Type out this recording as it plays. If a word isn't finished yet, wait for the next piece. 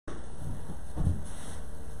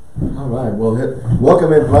All right. Well,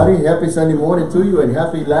 welcome everybody. Happy Sunday morning to you, and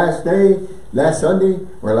happy last Sunday,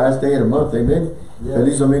 or last day of the month. Amen. Yes.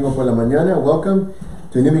 Feliz domingo por la mañana. Welcome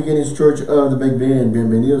to New Beginnings Church of the Big Bend.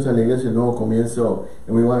 Bienvenidos a la Iglesia del Nuevo Comienzo.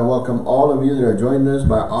 And we want to welcome all of you that are joining us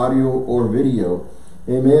by audio or video.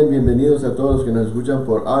 Amen. Bienvenidos a todos que nos escuchan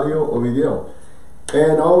por audio o video.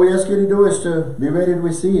 And all we ask you to do is to be ready to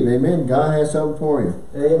receive. Amen. God has something for you.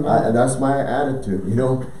 Amen. That's my attitude. You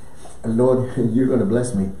know, Lord, you're going to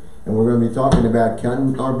bless me. And we're going to be talking about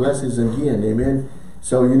counting our blessings again. Amen.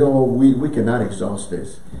 So, you know, we cannot exhaust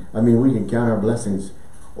this. I mean, we can count our blessings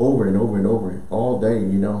over and over and over all day,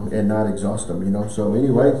 you know, and not exhaust them, you know. So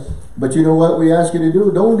anyway, but you know what we ask you to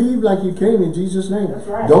do? Don't leave like you came, in Jesus' name. That's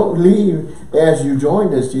right. Don't leave as you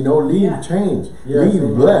joined us, you know. Leave changed. Yes,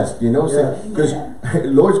 leave blessed, you know. Because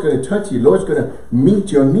Lord's going to touch you. Lord's going to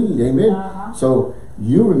meet your need. Amen. So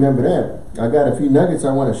you remember that. I got a few nuggets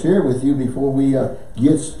I want to share with you before we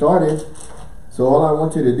get started. So all I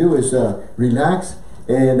want you to do is relax.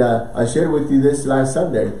 And I shared with you this last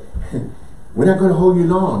Sunday. We're not going to hold you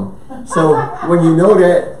long. So when you know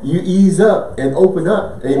that, you ease up and open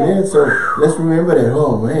up. Amen. So let's remember that.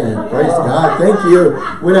 Oh man, praise God. Thank you.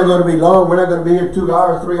 We're not going to be long. We're not going to be here 2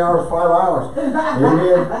 hours, 3 hours, 5 hours.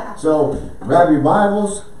 Amen. So grab your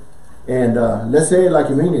Bibles and let's say it like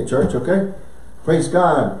you mean it, church. Okay. Praise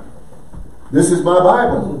God. This is my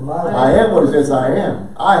Bible. I am what it says I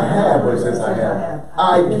am. I have what it says I have.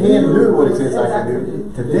 I can do what it says I can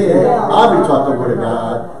do. Today, I'll be taught the Word of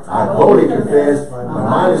God. I boldly confess. My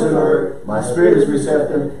mind is alert. My spirit is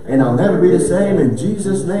receptive. And I'll never be the same in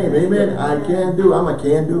Jesus' name. Amen. I can do. I'm a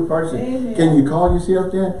can-do person. Amen. Can you call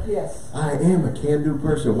yourself that? Yes. I am a can-do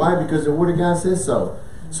person. Why? Because the Word of God says so.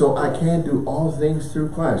 So I can do all things through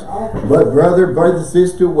Christ. But brother,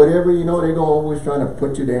 sister, whatever, you know, they're going to always trying to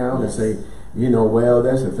put you down and say, you know, well,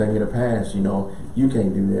 that's a thing of the past. You know, you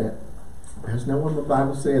can't do that. That's not what the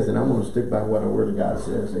Bible says, and I'm going to stick by what the Word of God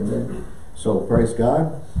says. Amen. So, praise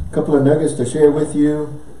God. A couple of nuggets to share with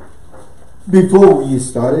you before we get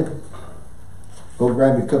started. Go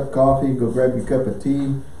grab your cup of coffee, go grab your cup of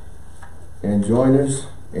tea, and join us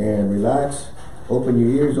and relax. Open your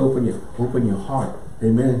ears, open your heart.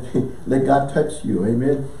 Amen. Let God touch you.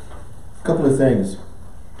 Amen. A couple of things.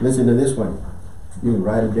 Listen to this one. You can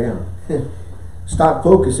write it down. Stop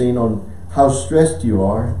focusing on how stressed you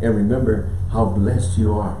are and remember how blessed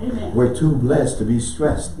you are. Amen. We're too blessed to be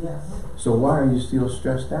stressed. Yes. So why are you still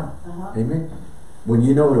stressed out? Amen. When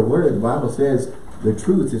you know the Word, the Bible says the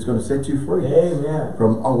truth is going to set you free. Amen.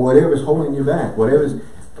 From whatever's holding you back, whatever's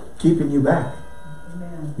keeping you back.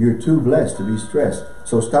 Amen. You're too blessed to be stressed.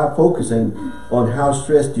 So stop focusing on how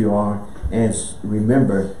stressed you are and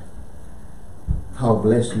remember how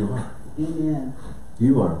blessed you are. Amen.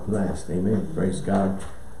 You are blessed. Amen. Praise God.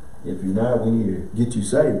 If you're not, we need to get you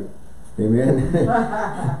saved.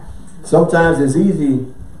 Amen. Sometimes it's easy.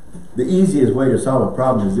 The easiest way to solve a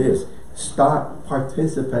problem is this. Stop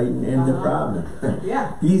participating in the problem.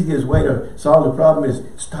 Yeah. The easiest way to solve the problem is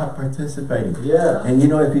stop participating. Yeah. And you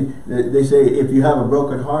know, they say if you have a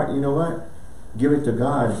broken heart, you know what? Give it to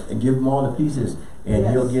God and give him all the pieces and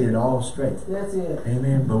he'll get it all straight. That's it.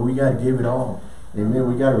 Amen. But we got to give it all. Amen.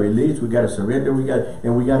 We got to release. We got to surrender. We got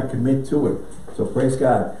to commit to it. So praise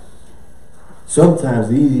God. Sometimes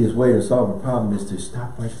the easiest way to solve a problem is to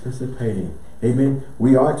stop participating. Amen.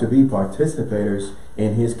 We are to be participators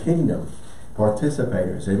in His kingdom.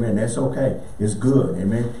 Participators. Amen. That's okay. It's good.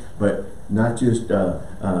 Amen. But not just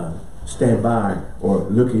stand by or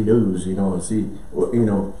looky-loos, you know, and see, you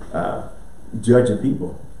know, judging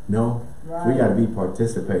people. No. Right. We got to be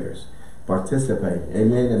participators. Participate,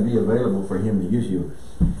 amen, and be available for Him to use you.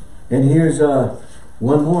 And here's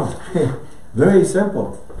one more. Very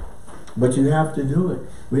simple, but you have to do it.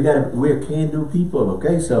 We're can-do people,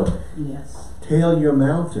 okay? So tell your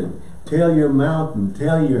mountain, tell your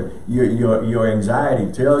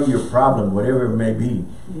anxiety, tell your problem, whatever it may be,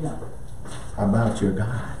 about your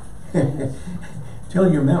God. Tell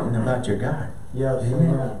your mountain about your God. Yes.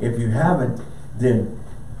 Amen. If you haven't, then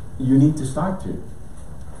you need to start to.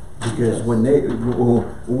 Because when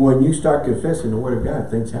you start confessing the Word of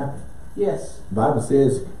God, things happen. Yes. The Bible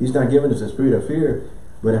says He's not giving us a spirit of fear,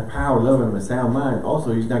 but a power, love, and a sound mind.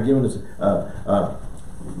 Also, He's not giving us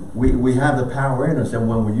we have the power in us, and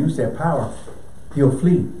when we use that power, He'll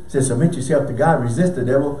flee. It says, submit yourself to God, resist the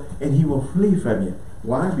devil, and he will flee from you.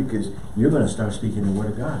 Why? Because you're going to start speaking the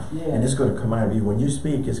Word of God. Yes. And it's going to come out of you. When you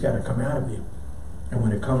speak, it's got to come out of you. And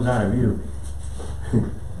when it comes out of you,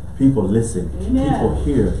 people listen. Amen. People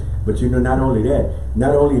hear. But you know, not only that,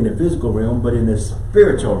 not only in the physical realm, but in the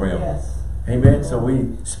spiritual realm. Yes. Amen. So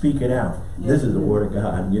we speak it out. This is the word of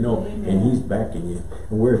God, you know, and he's backing you.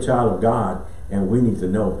 And we're a child of God, and we need to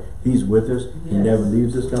know he's with us. He never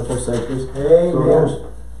leaves us, nor forsakes us. Amen. So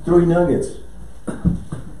those 3 nuggets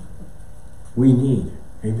we need.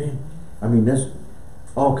 Amen. I mean, that's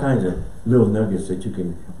all kinds of little nuggets that you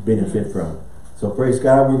can benefit from. So praise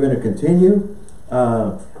God. We're going to continue.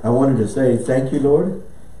 I wanted to say thank you, Lord,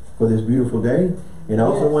 for this beautiful day. And I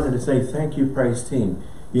also wanted to say thank you, praise team.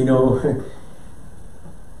 You know,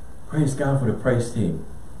 praise God for the praise team.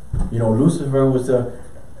 You know, Lucifer was a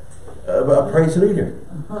praise leader,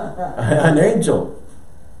 an angel.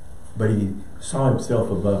 But he saw himself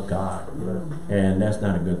above God. And that's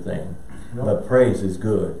not a good thing. But praise is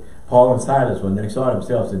good. Paul and Silas, when they saw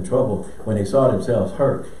themselves in trouble, when they saw themselves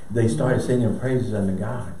hurt, they started singing praises unto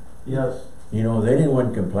God. Yes. You know, they didn't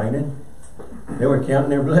want complaining. They were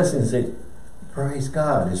counting their blessings. They praise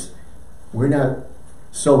God. We're not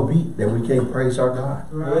so beat that we can't praise our God.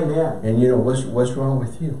 Right. Amen. And you know, what's wrong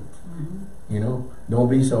with you? You know, don't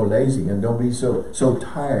be so lazy and don't be so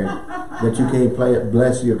tired that you can't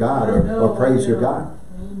bless your God or praise your God.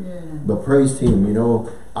 Amen. But praise team, you know,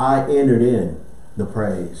 I entered in the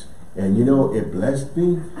praise. And you know, it blessed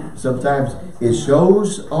me. Sometimes it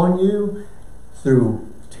shows on you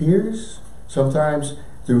through tears, sometimes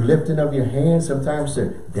through lifting of your hands, sometimes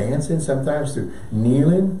through dancing, sometimes through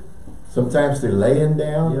kneeling, sometimes through laying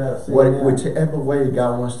down. Yes, whichever way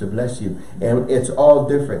God wants to bless you. And it's all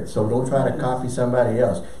different. So don't try to copy somebody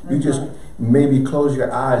else. You just maybe close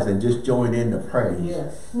your eyes and just join in the praise.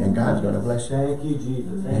 Yes. And God's going to bless you. Thank you,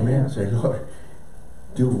 Jesus. Amen. Say, Lord,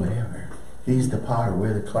 do whatever. He's the potter,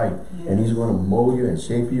 we're the clay. And he's going to mold you and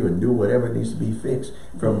shape you and do whatever needs to be fixed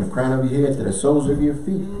from the crown of your head to the soles of your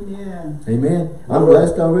feet. Amen. Amen. I'm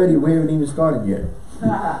blessed already. We haven't even started yet.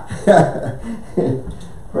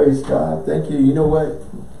 Praise God. Thank you. You know what?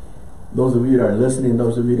 Those of you that are listening,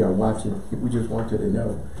 those of you that are watching, we just want you to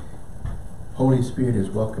know Holy Spirit is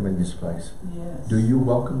welcome in this place. Yes. Do you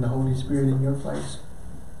welcome the Holy Spirit in your place?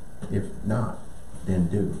 If not, then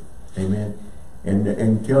do. Amen.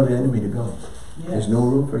 And tell the enemy to go. Yes. There's no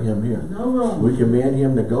room for him here. No room. We command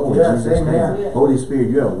him to go in Yes, Jesus' name. Yes. Holy Spirit,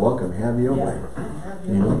 you are welcome. Have your way. Have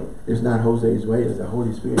You your know, way. it's not Jose's way, it's the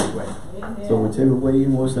Holy Spirit's way. Amen. So whichever way he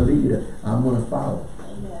wants to lead, I'm going to follow.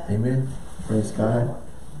 Amen. Amen. Praise God.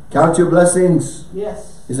 Count your blessings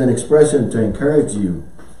Yes. is an expression to encourage you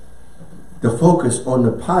to focus on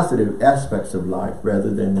the positive aspects of life rather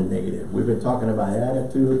than the negative. We've been talking about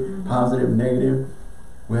attitude, positive, negative.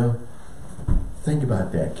 Well, think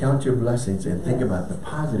about that. Count your blessings and think about the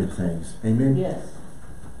positive things. Amen. Yes.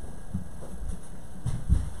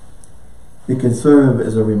 It can serve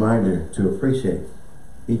as a reminder to appreciate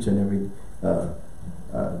each and every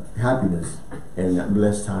happiness and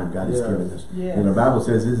blessed time God has given us. Yes. And the Bible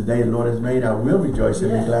says, this is the day the Lord has made, I will rejoice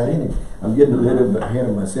and be glad in it. I'm getting a little bit ahead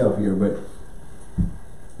of myself here, but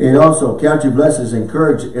it also, count your blessings,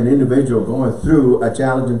 encourage an individual going through a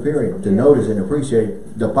challenging period to notice and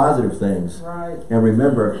appreciate the positive things. Right. And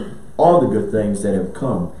remember all the good things that have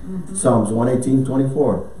come. Psalms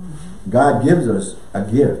 118:24. God gives us a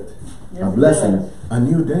gift, a blessing, a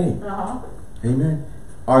new day. Amen.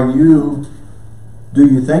 Do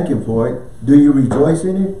you thank him for it? Do you rejoice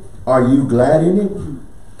in it? Are you glad in it?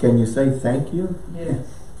 Can you say thank you? Yes.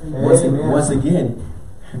 Once again,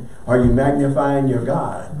 are you magnifying your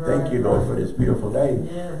God? Right. Thank you, Lord, for this beautiful day.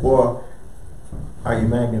 Yes. Or are you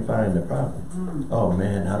magnifying the problem? Oh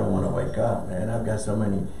man, I don't want to wake up, man. I've got so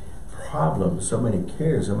many problems, so many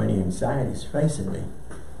cares, so many anxieties facing me.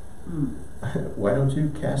 Why don't you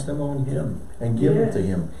cast them on him and give them to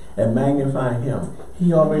him and magnify him?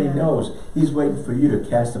 He already knows. He's waiting for you to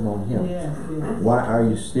cast them on him. Yes. Why are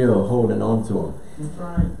you still holding on to him? That's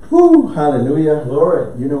right. Whoo, hallelujah.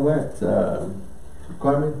 Glory. You know what,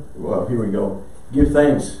 Carmen? Well, here we go. Give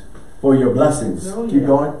thanks for your blessings. Oh, Keep yeah.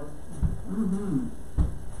 going.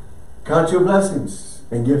 Count your blessings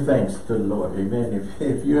and give thanks to the Lord. Amen.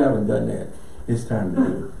 If you haven't done that, it's time to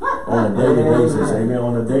do it. On a daily basis. Amen.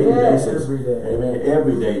 On a daily basis. Every day. Amen.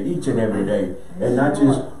 Every day. Each and every day. And not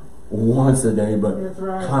just once a day, but That's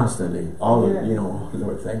right. constantly. All of, Yes. you know,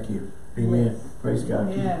 Lord, thank you. Amen. Yes. Praise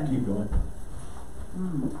God. Yeah. Keep going.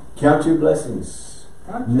 Count your blessings.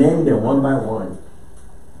 Name them one by one.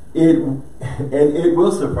 It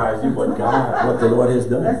will surprise you what the Lord has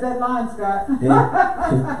done. That's that line, Scott.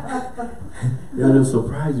 It'll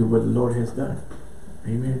surprise you what the Lord has done.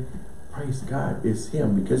 Amen. Praise God. It's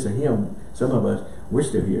him. Because of him, some of us, we're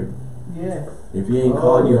still here. Yes. If he ain't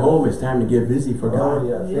calling you home, it's time to get busy for God. Oh,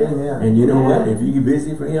 yes. Yes. Amen. And you know what? If you get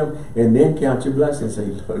busy for him, and then count your blessings,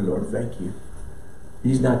 say, Lord, thank you.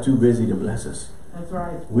 He's not too busy to bless us. That's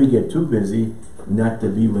right. We get too busy not to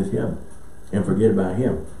be with him and forget about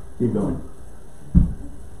him. Keep going.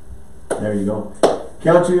 There you go.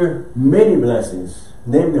 Count your many blessings.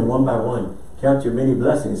 Name them one by one. Count your many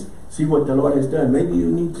blessings. See what the Lord has done. Maybe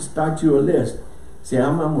you need to start you a list. Say,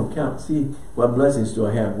 I'm going to count. See, what blessings do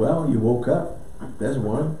I have? Well, you woke up. That's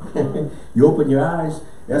one. You open your eyes.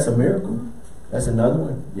 That's a miracle. That's another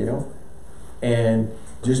one, you know. And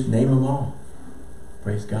just name them all.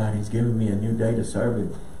 Praise God. He's given me a new day to serve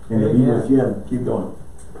him and to be with him. Keep going.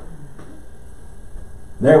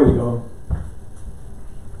 There we go.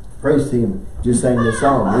 Praise team just sang this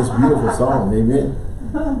song. This beautiful song. Amen.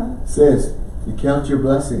 It says, you count your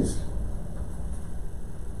blessings.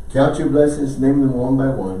 Count your blessings, name them one by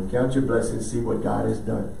one. Count your blessings, see what God has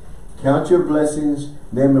done. Count your blessings,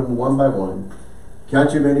 name them one by one.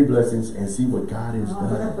 Count your many blessings and see what God has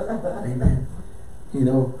done. Amen. You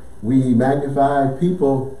know, we magnify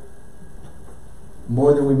people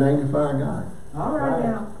more than we magnify God. All right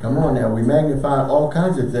now. Come on now. We magnify all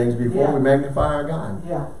kinds of things before we magnify our God.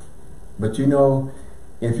 Yeah. But you know,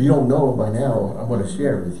 if you don't know by now, I want to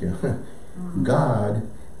share it with you. God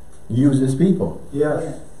uses people.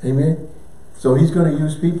 Yes. Amen. So he's going to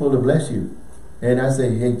use people to bless you. And I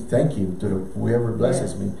say, hey, thank you to whoever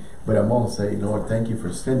blesses me. But I'm going to say, Lord, thank you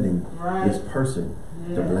for sending this person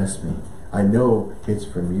to bless me. I know it's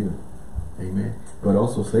from you. Amen. But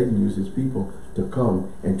also Satan uses people to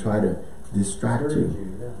come and try to distract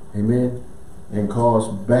you. Amen. And cause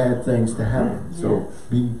bad things to happen. So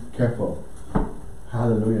be careful.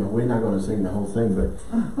 Hallelujah. We're not going to sing the whole thing, but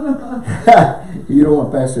you don't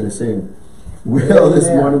want Pastor to sing. Well, this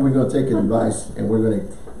morning we're going to take advice and we're going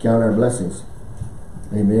to count our blessings.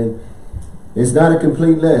 Amen. It's not a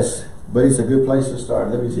complete list, but it's a good place to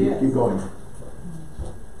start. Let me see. Keep going.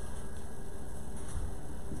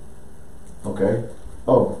 Okay.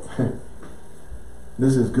 Oh,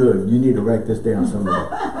 this is good. You need to write this down somewhere.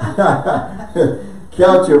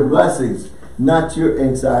 Count your blessings, not your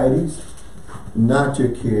anxieties, not your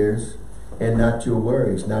cares, and not your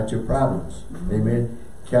worries, not your problems. Amen.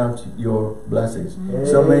 Count your blessings.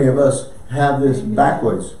 So many of us have this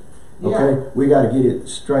backwards. Okay, we got to get it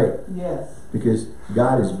straight. Yes. Because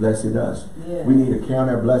God is blessing us. We need to count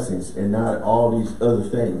our blessings and not all these other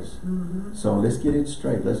things. So let's get it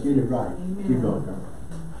straight. Let's get it right. Keep going.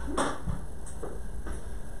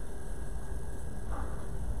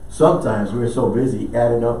 Sometimes we're so busy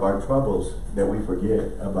adding up our troubles that we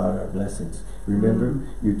forget about our blessings. Remember,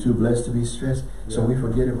 you're too blessed to be stressed, so we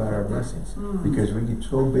forget about our blessings because we get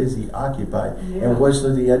so busy, occupied. And what's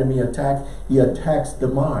the enemy attack? He attacks the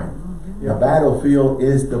mind. The battlefield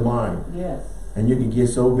is the mind. Yes. And you can get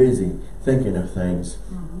so busy thinking of things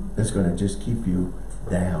that's going to just keep you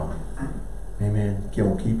down. Amen.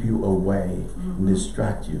 Can keep you away and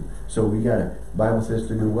distract you. So we got to, Bible says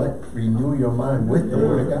to do what? Renew your mind with the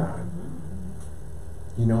Word of God.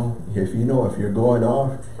 You know, if you're going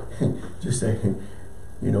off, just say,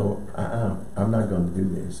 you know, I'm not going to do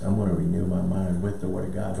this. I'm going to renew my mind with the Word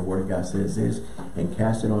of God. The Word of God says this, and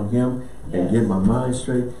cast it on Him and get my mind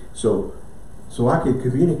straight. So I can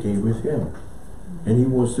communicate with Him. And He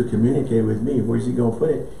wants to communicate with me. Where's He going to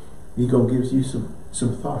put it? He's going to give you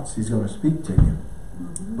some thoughts. He's going to speak to you.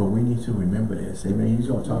 But we need to remember this. Amen. He's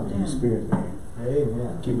going to talk to your spirit, man.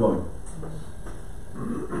 Amen. Keep going.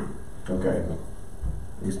 Okay.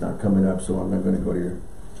 It's not coming up, so I'm not going to go there.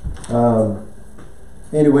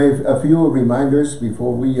 Anyway, a few reminders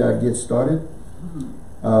before we get started.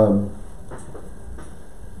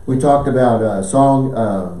 We talked about a song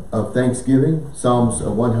of thanksgiving. Psalms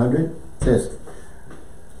 100 says,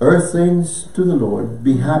 earth sings to the Lord,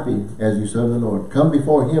 be happy as you serve the Lord. Come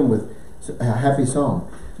before Him with a happy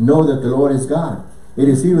song. Know that the Lord is God. It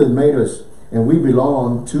is He who has made us, and we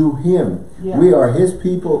belong to Him. We are His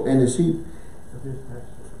people and the sheep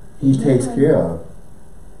He takes care of.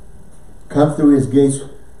 Come through His gates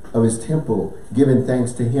of His temple, giving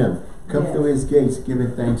thanks to Him. Come through His gates,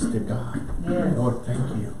 giving thanks to God. Lord, thank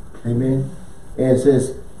you. Amen. And it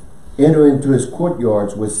says, enter into His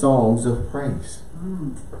courtyards with songs of praise.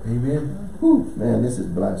 Amen. Whew, man, this is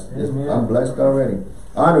blessed. I'm blessed already.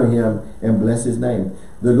 Honor Him and bless His name.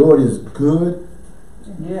 The Lord is good.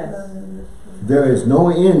 There is no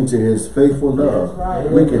end to His faithful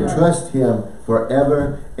love. We can trust Him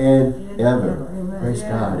forever and ever. Praise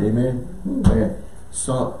God. Amen. Man.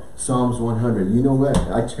 Psalms 100. You know what?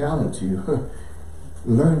 I challenge you.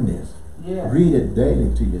 Learn this. Read it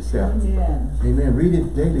daily to yourself. Amen. Read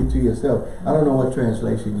it daily to yourself. I don't know what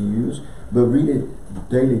translation you use, but read it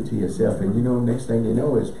daily to yourself. And you know, next thing you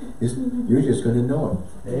know is you're just going to know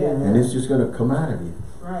it. And it's just going to come out of you.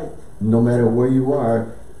 No matter where you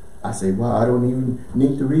are, I say, well, I don't even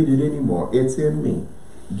need to read it anymore. It's in me.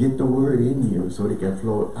 Get the word in you so it can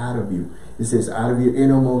flow out of you. It says, out of your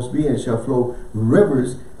innermost being shall flow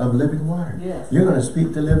rivers of living water. Yes. You're going to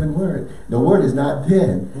speak the living word. The word is not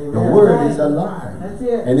dead. Amen. The word is alive. That's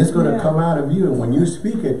it. And it's going to come out of you. And when you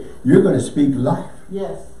speak it, you're going to speak life,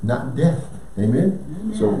 Yes. not death.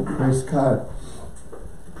 Amen? So, praise God.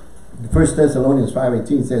 1 Thessalonians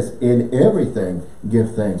 5:18 says, in everything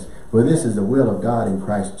give thanks, for this is the will of God in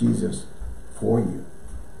Christ Jesus for you.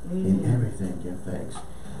 In everything give thanks.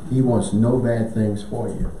 He wants no bad things for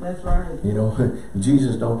you. That's right. You know,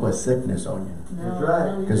 Jesus don't put sickness on you. No, That's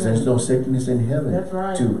right. Because there's no sickness in heaven That's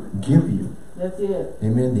right. to give you. That's it.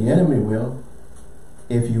 Amen. The enemy will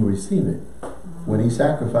if you receive it. When he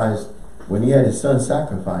sacrificed, when he had his son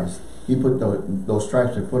sacrificed, he put those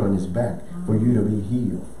stripes to put on his back for you to be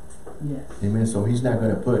healed. Yes. Amen. So he's not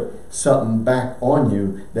going to put something back on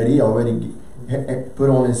you that he already put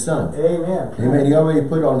on his son. Amen. Amen. He already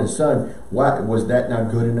put on his son. Why was that not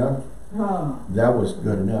good enough? Huh. That was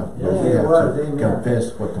good enough. But Yes, we it have was. to Amen.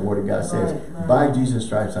 confess what the Word of God says. Right. By Jesus'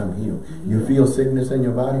 stripes I'm healed. You feel sickness in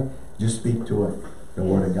your body, just speak to it, the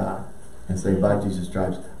Word of God, and say, by Jesus'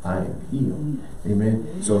 stripes I am healed.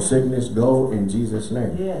 Amen. So sickness, go in Jesus'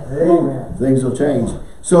 name. Yes. Amen. Things will change.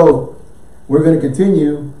 So we're going to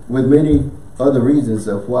continue with many other reasons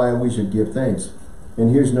of why we should give thanks.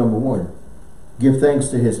 And here's number one. Give thanks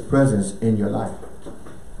to His presence in your life.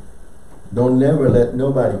 Don't never let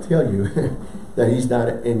nobody tell you that He's not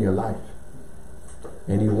in your life.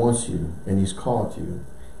 And He wants you, and He's called you,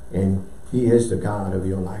 and He is the God of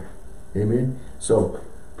your life. Amen. So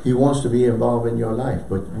He wants to be involved in your life,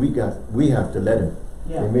 but we have to let Him.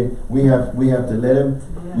 Yeah. Amen. We have to let Him.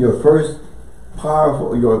 Yeah. Your first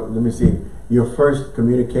powerful, your first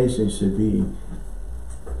communication should be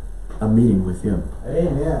a meeting with Him.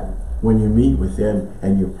 Amen. When you meet with Him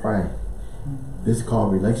and you pray, this is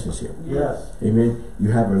called relationship. Yes. Amen. You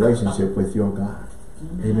have a relationship with your God.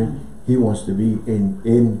 Amen. He wants to be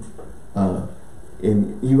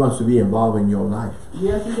He wants to be involved in your life.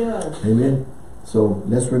 Yes, He does. Amen. So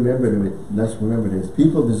let's remember this.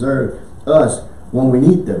 People deserve us when we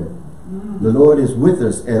need them. The Lord is with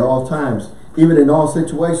us at all times, even in all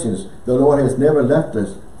situations. The Lord has never left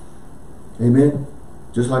us. Amen.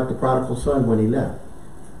 Just like the prodigal son when he left.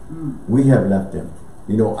 We have left him.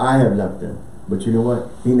 You know, I have left him. But you know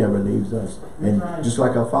what? He never leaves us. And right. just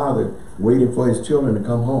like a father waiting for his children to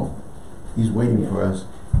come home, He's waiting for us.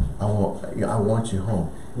 I want you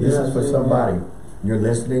home. This is for somebody. You're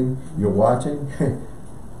listening, you're watching.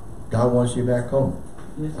 God wants you back home.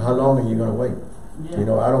 Yes. How long are you going to wait? Yeah. You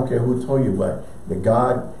know, I don't care who told you, but that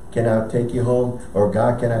God cannot take you home or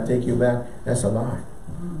God cannot take you back, that's a lie.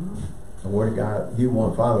 The Word of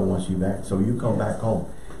God, Father wants you back. So you come back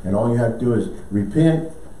home. And all you have to do is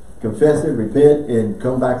repent, confess it, repent, and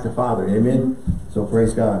come back to Father. Amen? So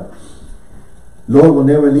praise God. Lord will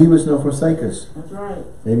never leave us nor forsake us. That's right.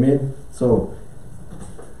 Amen? So,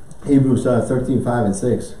 Hebrews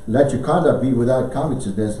 13:5-6. Let your conduct be without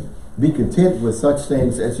covetousness. Be content with such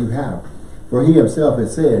things as you have. For He Himself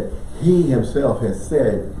has said,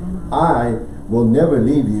 I will never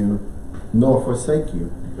leave you nor forsake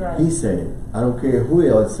you. Right. He said it. I don't care who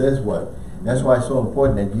else says what. That's why it's so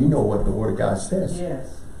important that you know what the Word of God says.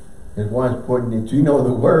 Yes. It's why it's important that you know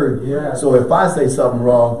the Word. Yeah. So if I say something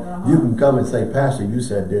wrong, you can come and say, Pastor, you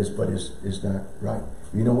said this, but it's not right.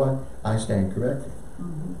 You know what? I stand corrected.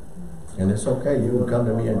 And it's okay. You can come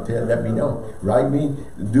to me and let me know. Write me,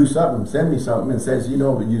 do something, send me something and says, you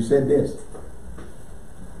know, you said this.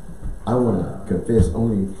 I want to confess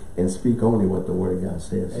only and speak only what the Word of God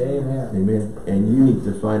says. Amen. Amen. And you need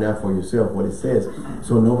to find out for yourself what it says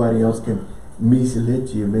so nobody else can mislead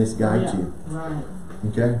you, misguide you. Right.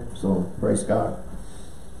 Okay? So, praise God.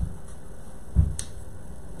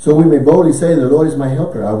 So we may boldly say, the Lord is my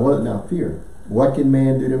helper. I will not fear. What can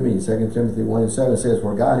man do to me? 2 Timothy 1:7 says,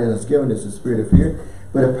 for God has given us a spirit of fear,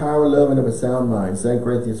 but a power, love, and of a sound mind. 2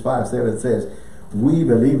 Corinthians 5:7 says, we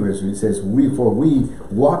believers, it says, we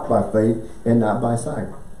walk by faith and not by sight.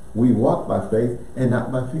 We walk by faith and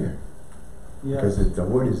not by fear. Yes. Because if the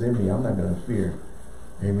Word is in me, I'm not going to fear.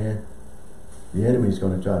 Amen. The enemy is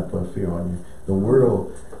going to try to put fear on you. The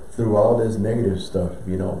world, through all this negative stuff,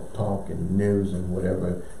 you know, talk and news and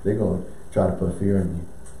whatever, they're going to try to put fear in you.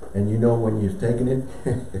 And you know when you've taken it?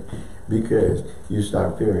 Because you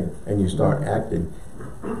start fearing and you start acting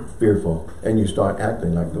fearful and you start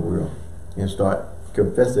acting like the world and start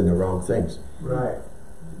confessing the wrong things. Right.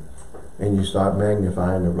 And you start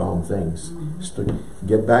magnifying the wrong things.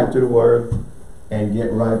 Get back to the Word and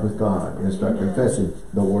get right with God and start confessing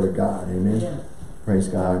the Word of God. Amen. Yeah. Praise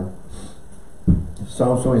God.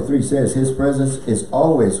 Psalm 23 says his presence is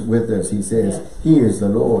always with us. He says, Yes. he is the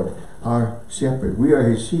Lord, our shepherd. We are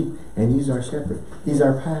his sheep and he's our shepherd. He's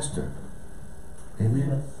our pastor.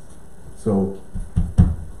 Amen. So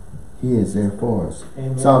he is there for us.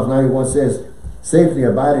 Amen. Psalms 91 says, safely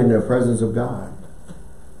abide in the presence of God.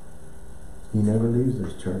 He never leaves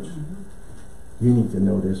us, church. You need to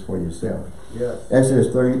know this for yourself. Yes. Exodus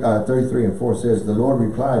 33 and 4 says, the Lord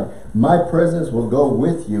replied, my presence will go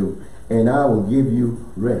with you and I will give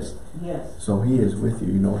you rest. Yes. So he is with you.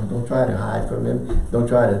 You know, don't try to hide from him. Don't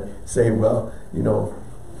try to say, well, you know,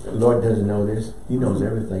 the Lord doesn't know this. He knows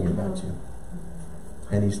everything about you.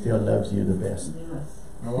 And he still loves you the best. Yes.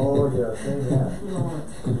 Oh, yes. Amen.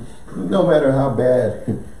 Lord. No matter how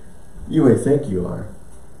bad you may think you are,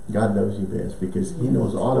 God loves you best because he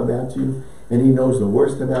knows all about you and he knows the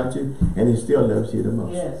worst about you and he still loves you the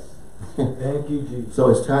most. Yes. Thank you, Jesus. So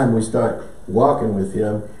it's time we start walking with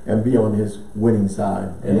him and be on his winning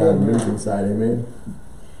side and not Amen. losing side. Amen.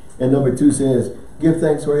 And number 2 says, give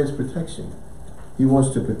thanks for his protection. He wants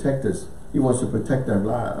to protect us. He wants to protect our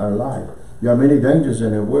life. There are many dangers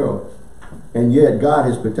in the world, and yet God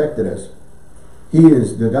has protected us. He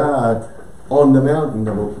is the God on the mountain,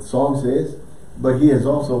 the song says, but he is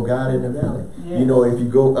also God in the valley. Yes. You know, if you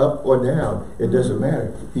go up or down, it doesn't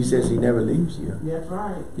matter. He says he never leaves you. That's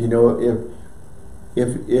right. You know,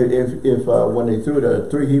 if when they threw the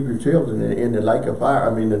 3 Hebrew children in the lake of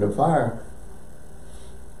fire, in the fire,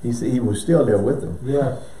 he said he was still there with them.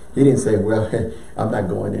 Yes. He didn't say, well, I'm not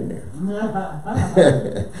going in there.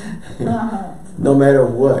 No matter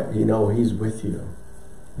what, you know, he's with you.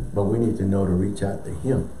 But we need to know to reach out to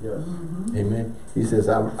him. Yes. Amen. He says,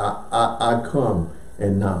 I come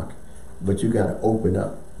and knock, but you got to open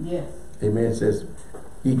up. Yes. Amen. It says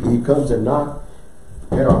he comes and knock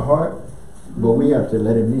at our heart, but we have to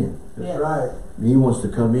let him in. That's Yes. right. He wants to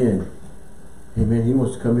come in. Amen. He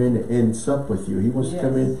wants to come in and sup with you. He wants to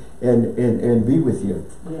come in and be with you.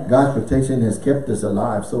 Yes. God's protection has kept us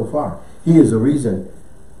alive so far. He is the reason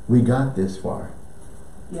we got this far.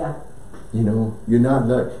 Yeah. You know, you're not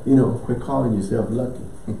lucky. You know, quit calling yourself lucky.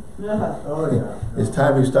 Oh, yeah. It's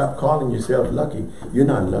time you stop calling yourself lucky. You're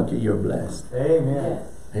not lucky, you're blessed. Amen. Yes.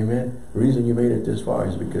 Amen. The reason you made it this far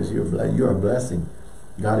is because you're blessed. You're a blessing.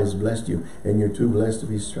 God has blessed you, and you're too blessed to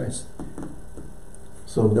be stressed.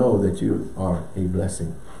 So know that you are a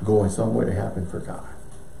blessing, going somewhere to happen for God.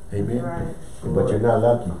 Amen. Right. But you're not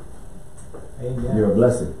lucky. Amen. You're a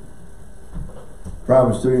blessing.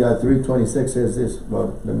 Proverbs 3:26 says this.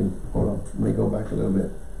 Well, hold on. Let me go back a little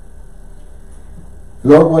bit. The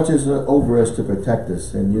Lord watches over us to protect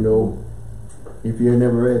us. And you know, if you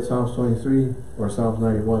never read Psalms 23 or Psalms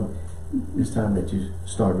 91, it's time that you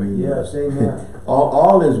start reading. Yes, amen.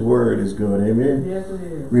 all his word is good. Amen. Yes, it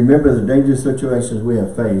is. Remember the dangerous situations we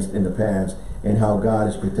have faced in the past and how God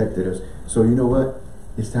has protected us. So you know what?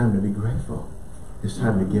 It's time to be grateful. It's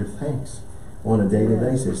time to give thanks on a daily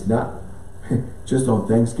basis, not just on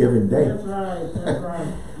Thanksgiving Day. That's right. That's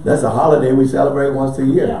right. That's a holiday we celebrate once a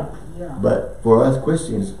year. Yeah. Yeah. But for us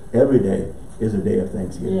Christians, every day is a day of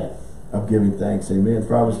Thanksgiving. Yes. Of giving thanks. Amen.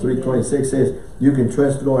 Proverbs 3:26 says, you can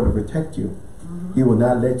trust the Lord to protect you. He will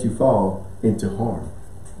not let you fall into harm.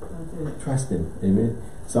 That's it. Trust him. Amen.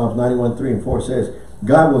 Psalms 91:3 and 4 says,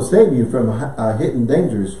 God will save you from hidden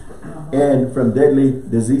dangers and from deadly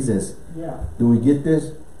diseases. Yeah. Do we get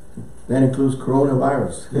this? That includes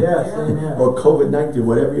coronavirus. Yes, amen. Or COVID-19,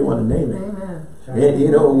 whatever you want to name it. Amen. And, you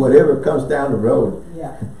know, whatever comes down the road.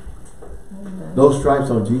 Yeah. Amen. Those stripes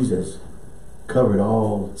on Jesus covered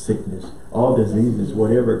all sickness, all diseases,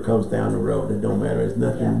 whatever comes down the road. It don't matter. It's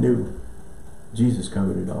nothing new. Jesus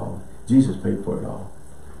covered it all. Jesus paid for it all.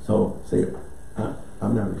 So say,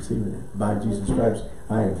 I'm not receiving it. By Jesus' stripes,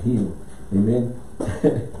 I am healed. Amen.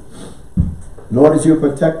 Lord is your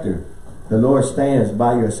protector. The Lord stands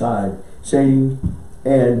by your side, shading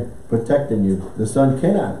and protecting you. The sun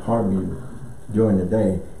cannot harm you during the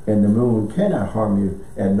day, and the moon cannot harm you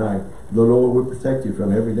at night. The Lord will protect you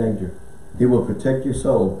from every danger. He will protect your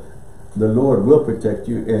soul. The Lord will protect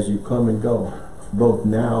you as you come and go, both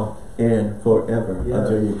now and forever. Yes.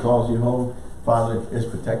 Until He calls you home, Father is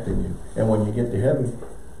protecting you. And when you get to heaven,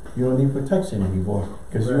 you don't need protection anymore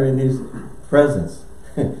because you're in His presence.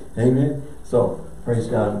 Amen. So praise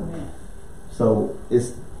God. Amen. So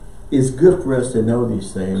it's good for us to know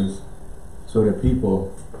these things so that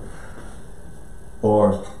people,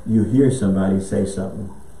 or you hear somebody say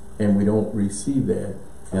something and we don't receive that.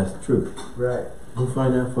 That's the truth. Right. Go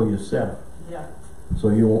find out for yourself. Yeah. So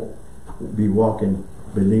you won't be walking,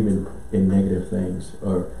 believing in negative things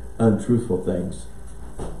or untruthful things.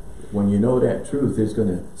 when you know that truth, it's going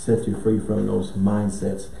to set you free from those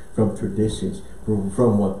mindsets, from traditions,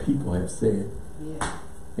 from what people have said. Yeah.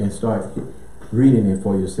 And start reading it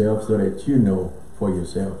for yourself so that you know for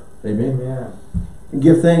yourself. Amen? Amen. And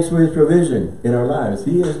give thanks for his provision in our lives.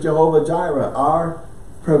 He is Jehovah Jireh, our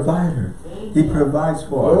provider. He provides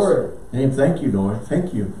for us. And thank you, Lord.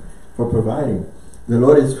 Thank you for providing. The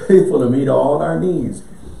Lord is faithful to meet all our needs.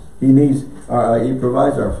 He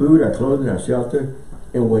provides our food, our clothing, our shelter,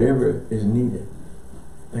 and whatever is needed.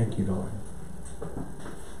 Thank you, Lord.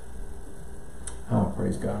 Oh,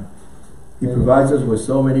 praise God. He provides us with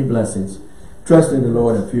so many blessings. Trust in the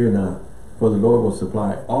Lord and fear not, for the Lord will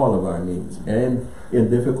supply all of our needs. And in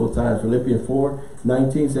difficult times, Philippians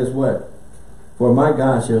 4:19 says what? For my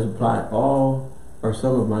God shall supply all or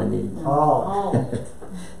some of my needs. All.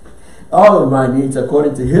 All of my needs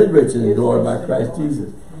according to his riches and glory by Christ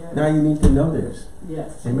Jesus. Now you need to know this.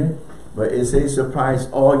 Yes. Amen. But it says surprise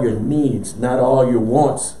all your needs, not all your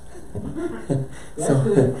wants.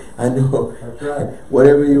 So I know. That's right.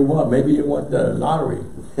 Whatever you want. Maybe you want the lottery.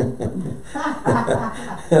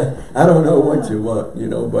 I don't know what you want, you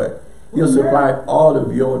know, but he'll supply all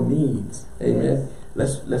of your needs. Amen.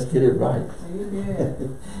 Let's get it right.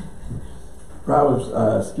 Amen.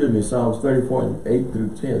 Psalms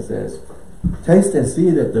 34:8-10 says, taste and see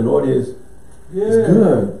that the Lord is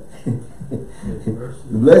good.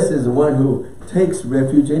 Blessed is the one who takes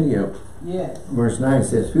refuge in him. Yes. Verse 9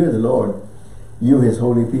 says, fear the Lord, you his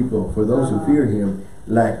holy people, for those who fear him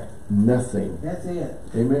lack nothing. That's it.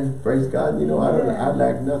 Amen. Praise God. You know, I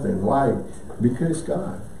lack nothing. Why? Because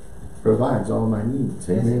God provides all my needs.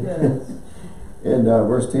 Amen. Yes, he does. And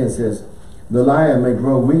verse 10 says, the lion may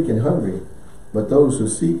grow weak and hungry, but those who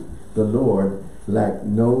seek the Lord lack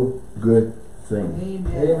no good thing.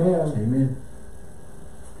 Amen. Amen. Amen.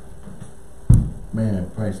 Man,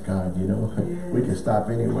 praise God, you know, we can stop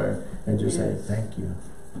anywhere and just say thank you.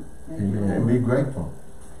 Amen. And be grateful.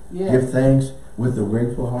 Yes. Give thanks with a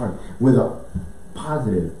grateful heart, with a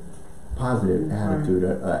positive attitude,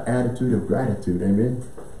 an attitude of gratitude. Amen.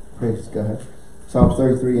 Praise God. Psalms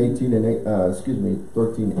 13, 18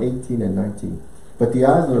 and 19. But the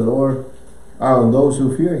eyes of the Lord are on those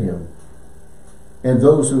who fear him, and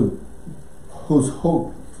those whose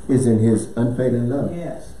hope is in his unfailing love.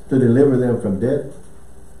 Yes. To deliver them from death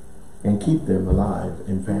and keep them alive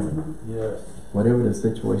in famine. Yes. Whatever the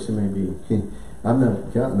situation may be. I'm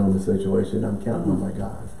not counting on the situation, I'm counting on my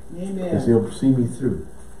God. Amen. Because he'll see me through.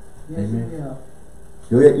 Yes, Amen.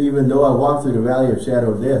 Even though I walk through the valley of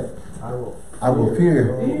shadow of death, I will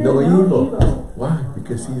fear no evil. Why?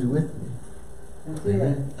 Because he's with me. That's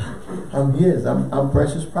Amen. I'm his. I'm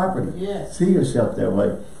precious property. Yes. See yourself that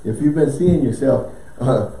way. If you've been seeing yourself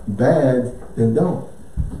bad, then don't.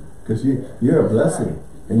 Because you're a blessing.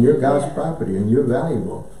 And you're God's property. And you're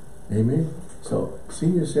valuable. Amen. So see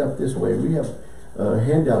yourself this way. We have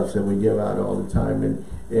handouts that we give out all the time. And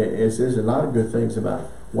it says a lot of good things about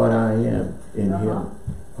what I am in him.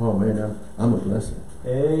 Oh man, I'm a blessing.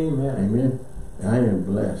 Amen. Amen. I am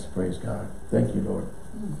blessed. Praise God. Thank you, Lord.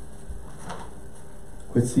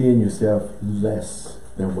 Quit seeing yourself less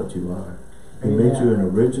than what you are. He made you an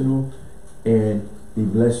original, and he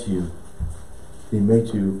blessed you. He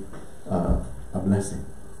made you a blessing.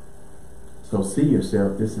 So see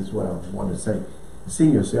yourself. This is what I want to say. See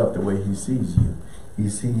yourself the way he sees you. He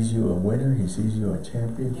sees you a winner. He sees you a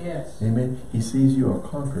champion. Yes. Amen. He sees you a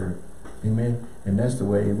conqueror. Amen. And that's the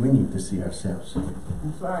way we need to see ourselves.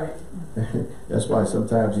 That's right. That's why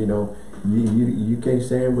sometimes, you know, you can't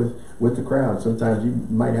stand with the crowd. Sometimes you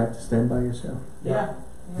might have to stand by yourself. Yeah.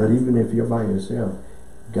 But even if you're by yourself,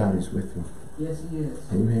 God is with you. Yes, he is.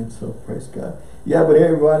 Amen. So praise God. Yeah, but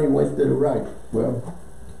everybody went to the right. Well,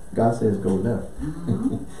 God says go left.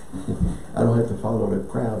 I don't have to follow the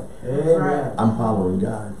crowd. Amen. I'm following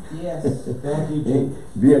God. Yes. Thank you, Jesus.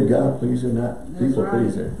 Be a God pleaser, not That's people right.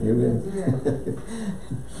 pleaser. Amen. Yeah.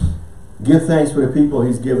 Give thanks for the people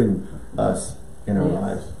he's given us in our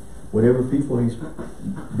lives. Whatever people he's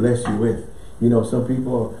blessed you with. You know, some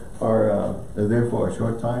people are there for a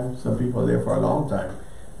short time. Some people are there for a long time.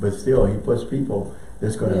 But still, he puts people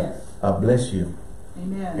that's going to bless you.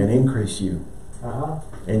 Amen. And increase you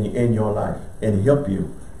in your life. And help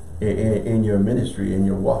you in your ministry, in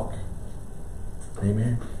your walk.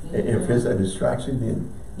 Amen. And if it's a distraction,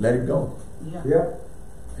 then let it go. Yeah. Yep.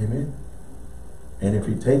 Amen. And if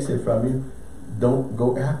he takes it from you, don't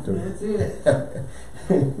go after it. That's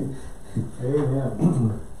it.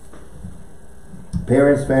 Amen.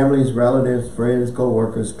 Parents, families, relatives, friends,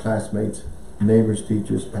 co-workers, classmates, neighbors,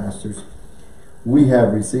 teachers, pastors. We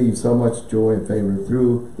have received so much joy and favor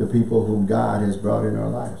through the people whom God has brought in our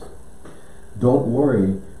lives. Don't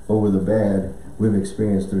worry over the bad we've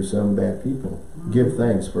experienced through some bad people. Give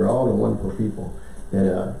thanks for all the wonderful people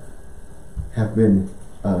that have been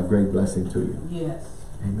a great blessing to you. Yes.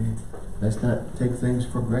 Amen. Let's not take things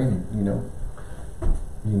for granted, you know.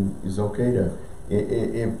 It's okay to,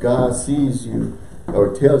 if God sees you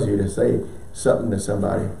or tells you to say something to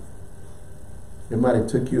somebody, it might have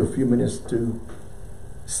took you a few minutes to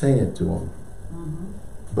say it to them.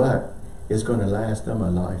 But it's going to last them a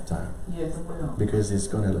lifetime. Yes, it will. Because it's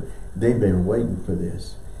going to, they've been waiting for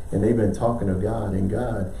this. And they've been talking to God, and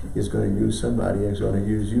God is going to use somebody, and is going to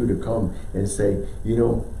use you to come and say, you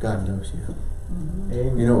know, God loves you.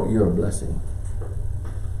 Amen. You know, you're a blessing.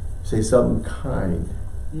 Say something kind.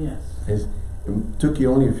 Yes. It took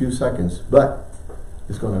you only a few seconds, but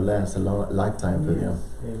it's going to last a long lifetime for them.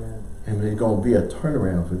 Amen. And it's going to be a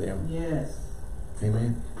turnaround for them. Yes.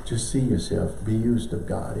 Amen. Just see yourself. Be used of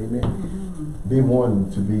God. Amen. Be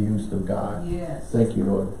one to be used of God. Yes. Thank you,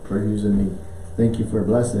 Lord, for using me. Thank you for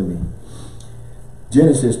blessing me.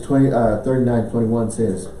 Genesis 39:21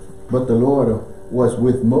 says, but the Lord was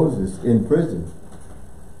with Moses in prison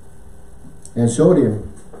and showed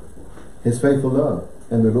him his faithful love.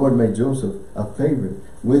 And the Lord made Joseph a favorite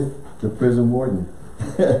with the prison warden.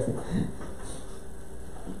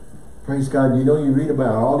 Praise God. You know, you read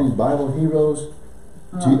about all these Bible heroes.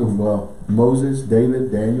 Well, Moses,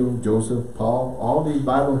 David, Daniel, Joseph, Paul, all these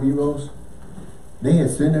Bible heroes, they had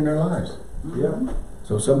sin in their lives. Yeah.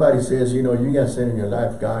 So somebody says, you know, you got sin in your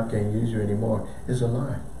life, God can't use you anymore. It's a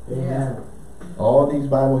lie. Amen. All these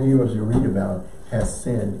Bible heroes you read about had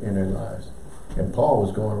sin in their lives. And Paul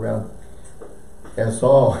was going around, and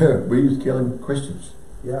Saul, he was killing Christians.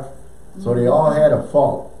 Yeah. So they all had a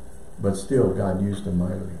fault, but still God used them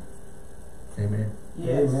mightily. Amen.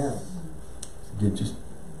 Yes. Amen. Just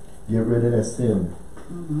get rid of that sin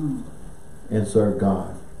and serve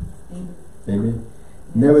God. Amen.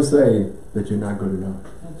 Never say that you're not good enough.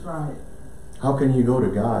 That's right. How can you go to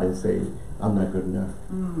God and say, I'm not good enough?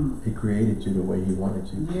 He created you the way he wanted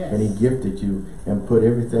you. Yes. And he gifted you and put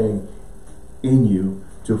everything in you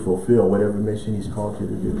to fulfill whatever mission he's called you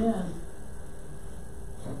to do. Yeah.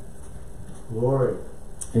 Glory.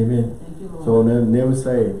 Amen. Thank you, Lord. So never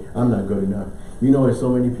say, I'm not good enough. You know, there's so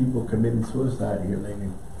many people committing suicide here lately.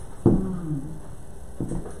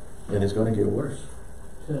 And it's going to get worse.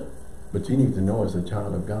 Sure. But you need to know as a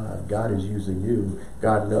child of God, God is using you,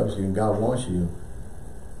 God loves you, and God wants you.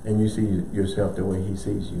 And you see yourself the way he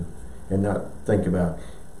sees you. And not think about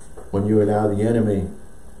when you allow the enemy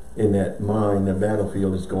in that mind, the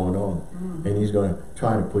battlefield is going on. And he's going to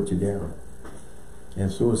try to put you down.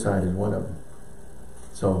 And suicide is one of them.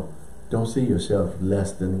 So don't see yourself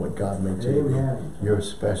less than what God made you to Amen. be. You're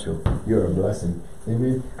special. You're a blessing.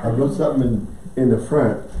 Amen. I wrote something in the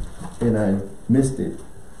front and I missed it,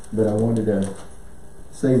 but I wanted to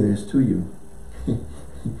say this to you.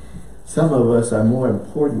 Some of us are more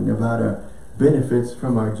important about our benefits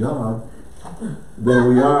from our job than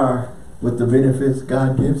we are with the benefits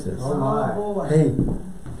God gives us. Oh my. Oh, boy.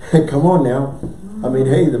 Hey, come on now. I mean,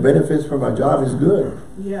 hey, the benefits from our job is good,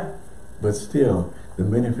 Yeah. but still, the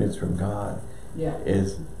benefits from God Yeah.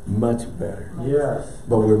 is much better. Yes.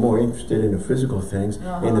 But we're more interested in the physical things,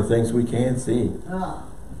 in the things we can't see.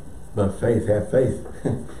 But have faith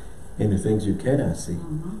in the things you cannot see.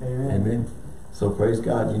 Amen. Amen. So praise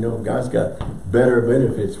God. You know, God's got better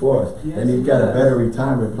benefits for us. Yes, and he's got a better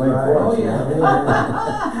retirement plan for us. Oh, yeah.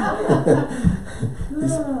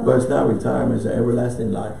 But it's not retirement, it's an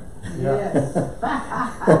everlasting life. Yes.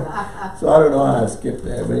 So I don't know how I skipped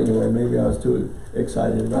that, but anyway, maybe I was too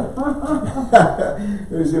excited about it.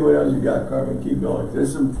 Let me see what else you got, Carmen. Keep going.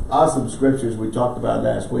 There's some awesome scriptures we talked about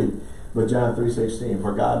last week. But John 3:16,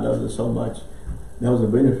 for God loves us so much. That was a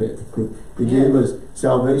benefit. He gave us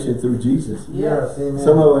salvation through Jesus. Yes. Amen.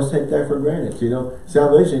 Some of us take that for granted, you know.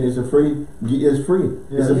 Salvation is free.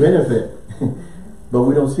 It's a benefit. But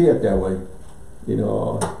we don't see it that way. You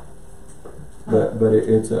know. But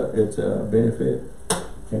it's a benefit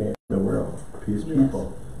in the world. His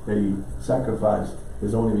people that he sacrificed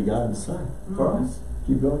his only begotten son for us.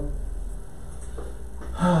 Keep going.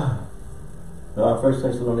 1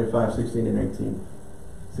 Thessalonians 5:16 and 18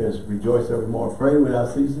 says, rejoice evermore, pray without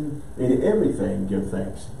ceasing, in everything give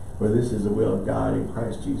thanks, for this is the will of God in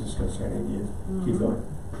Christ Jesus concerning you. Keep going.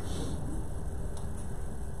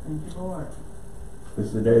 Thank you, Lord. This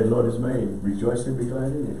is the day the Lord has made. Rejoice and be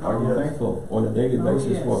glad in it. Are you thankful on a daily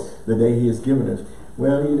basis for the day he has given us?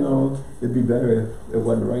 Well, you know, it'd be better if it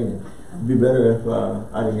wasn't raining. It'd be better if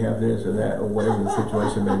I didn't have this or that or whatever the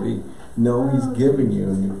situation may be. No, he's giving you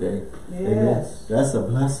a new day. Yes. Amen. That's a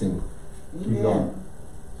blessing. Keep going.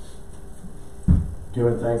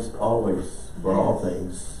 Giving thanks always for all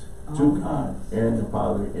things to God and the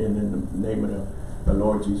Father, and in the name of the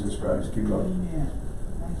Lord Jesus Christ. Keep going. Amen.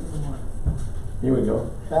 Thank you, Lord. Here we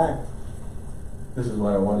go. This is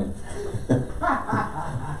what I wanted.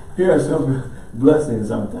 Here are some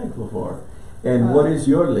blessings I'm thankful for. And what is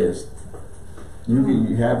your list?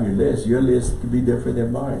 You have your list. Your list could be different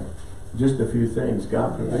than mine. Just a few things.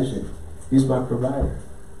 God provision. He's my provider.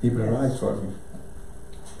 He provides for me.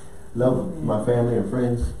 Love my family and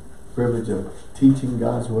friends. Privilege of teaching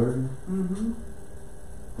God's word.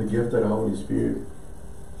 The gift of the Holy Spirit.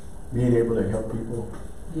 Being able to help people.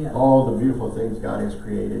 Yeah. All the beautiful things God has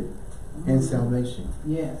created. And salvation.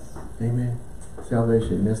 Yes. Amen.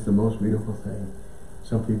 Salvation. That's the most beautiful thing.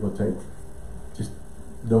 Some people just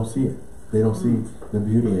don't see it. They don't see the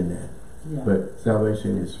beauty in that. Yeah. But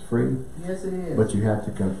salvation is free. Yes, it is. But you have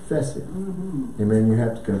to confess it. Amen. You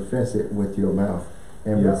have to confess it with your mouth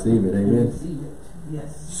and Yeah. receive it. Amen. Receive it.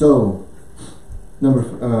 Yes. So,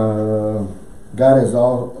 God has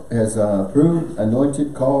approved,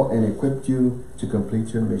 anointed, called, and equipped you to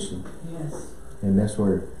complete your mission. Yes. And that's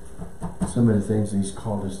where some of the things He's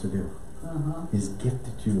called us to do. He's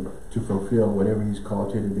gifted you to fulfill whatever He's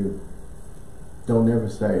called you to do. Don't ever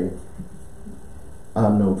say,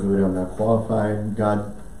 I'm no good, I'm not qualified.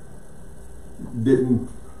 God didn't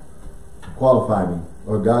qualify me.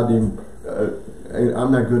 Or God didn't,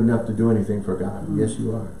 I'm not good enough to do anything for God. Yes,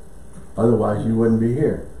 you are. Otherwise, you wouldn't be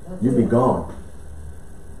here. You'd be gone.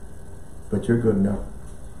 But you're good enough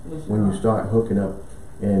when you start hooking up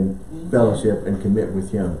and fellowship and commit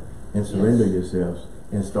with Him and surrender yourselves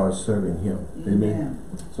and start serving Him. Amen.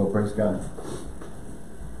 So praise God.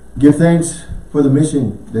 Give thanks for the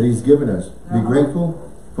mission that He's given us. Be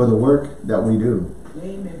grateful for the work that we do.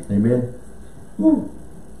 Amen. Amen. Woo.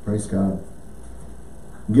 Praise God.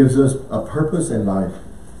 Gives us a purpose in life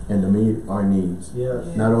and to meet our needs. Yes.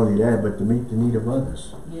 Not only that, but to meet the need of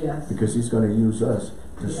others. Yes. Because He's going to use us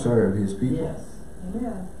to serve His people. Yes.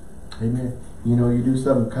 Amen. Amen. You know, you do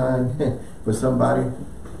something kind for somebody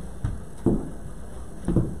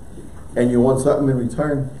and you want something in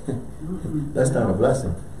return, that's not a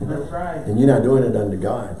blessing. That's right. And you're not doing it unto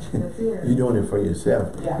God. That's it. You're doing it for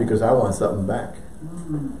yourself because I want something back.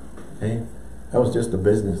 Hey, that was just a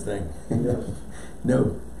business thing. Yes.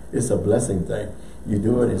 No, it's a blessing thing. You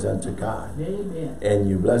do it as unto God. Amen. And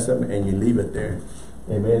you bless them and you leave it there.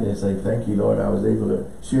 Amen. And say, thank you, Lord, I was able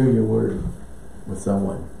to share your word with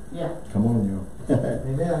someone. Yeah. Come on, you.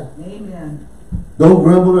 Amen. Amen. Don't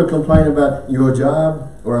grumble or complain about your job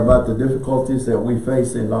or about the difficulties that we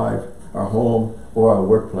face in life, our home, or our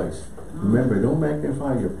workplace. Remember, don't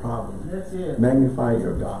magnify your problem. That's it. Magnify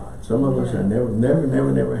your God. Some of us are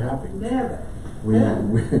never happy. Never.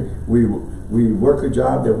 We work a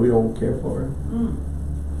job that we don't care for.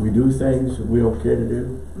 We do things we don't care to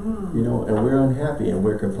do. You know, and we're unhappy and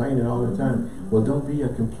we're complaining all the time. Well, don't be a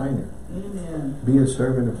complainer. Amen. Be a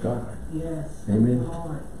servant of God. Yes. Amen.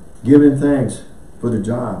 Lord. Giving thanks for the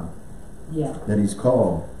job Yeah. that He's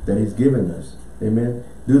called, that He's given us. Amen.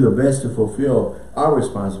 Do the best to fulfill our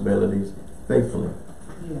responsibilities faithfully.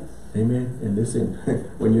 Yes. Amen. And listen,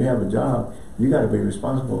 when you have a job, you got to be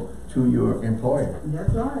responsible to your employer.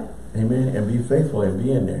 That's right. Amen. And be faithful and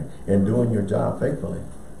being there and doing your job faithfully.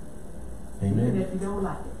 Amen. Even if you don't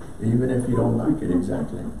like it. Even if you don't like it,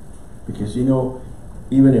 exactly. Because you know,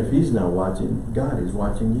 even if He's not watching, God is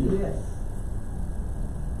watching you. Yes.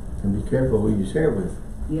 And be careful who you share with.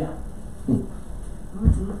 Yeah.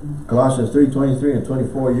 Colossians 3:23 and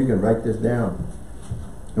 24, you can write this down.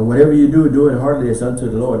 And whatever you do, do it heartily as unto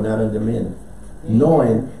the Lord, not unto men.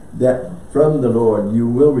 Knowing that from the Lord you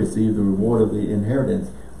will receive the reward of the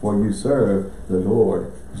inheritance, for you serve the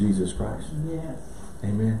Lord Jesus Christ. Yes.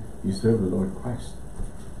 Amen. You serve the Lord Christ.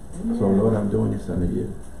 Amen. So Lord, I'm doing this unto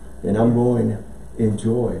you. And I'm going to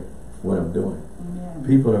enjoy what I'm doing. Amen.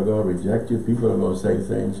 People are going to reject you. People are going to say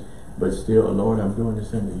things. But still, Lord, I'm doing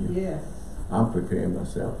this unto you. Yes. I'm preparing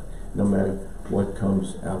myself, no matter what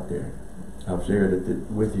comes out there. I've shared it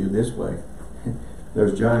with you this way.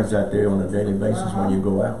 There's giants out there on a daily basis when you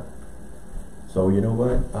go out. So you know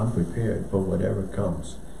what? I'm prepared for whatever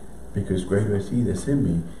comes. Because greater is He that's in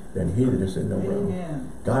me than he that is in the world.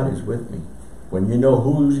 Amen. God is with me. When you know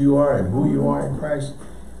whose you are and who you are in Christ,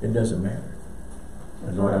 it doesn't matter.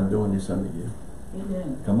 And Lord, I'm doing this unto you.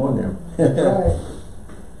 Amen. Come on now. Right.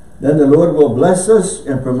 Then the Lord will bless us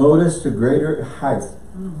and promote us to greater heights,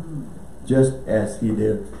 just as He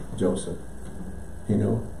did Joseph. You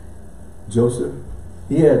know, Joseph,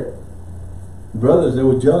 he had brothers that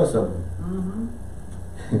were jealous of him.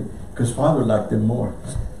 Because father liked him more.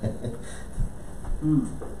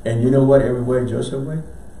 And you know what? Everywhere Joseph went,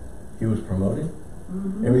 he was promoted.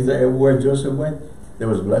 Everywhere Joseph went, there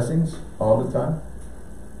was blessings all the time.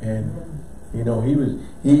 And you know, he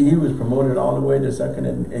was promoted all the way to second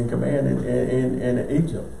in command in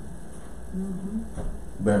Egypt.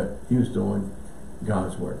 But he was doing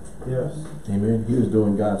God's work. Yes. Amen. He was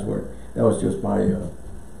doing God's work. That was just my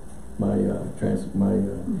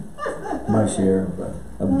share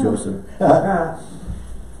of Joseph. It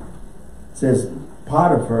says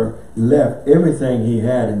Potiphar left everything he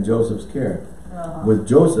had in Joseph's care. With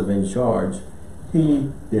Joseph in charge,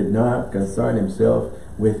 he did not concern himself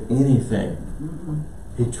with anything.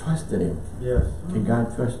 He trusted him. Yes. Can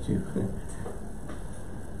God trust you?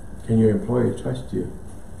 Can your employer trust you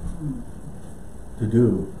to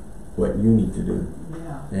do what you need to do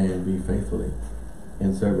and be faithfully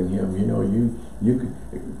in serving him? You know,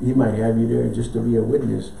 he might have you there just to be a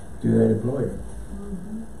witness to that employer.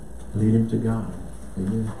 Lead him to God.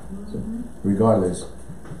 Amen. So regardless,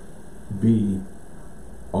 be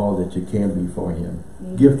all that you can be for him.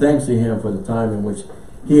 Give thanks to him for the time in which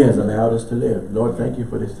he has allowed us to live. Lord, thank you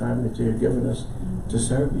for this time that you have given us to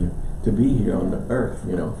serve you, to be here on the earth,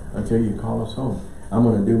 you know, until you call us home. I'm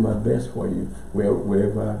going to do my best for you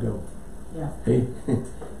wherever I go. Yeah. Hey,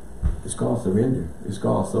 it's called surrender. It's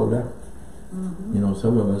called sold out. You know,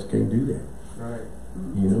 some of us can't do that. Right.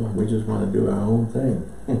 You know, we just want to do our own thing.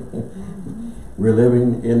 We're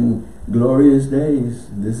living in glorious days.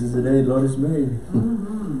 This is the day the Lord has made.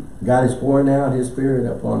 God is pouring out his spirit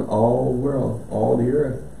upon all the world, all the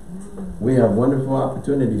earth. We have wonderful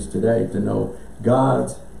opportunities today to know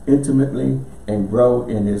God's intimately and grow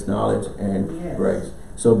in his knowledge and grace.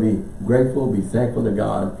 So be grateful, be thankful to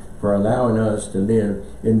God for allowing us to live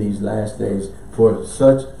in these last days for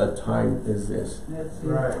such a time as this. That's it.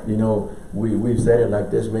 Right. You know, we've said it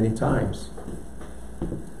like this many times.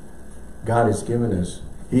 God has given us,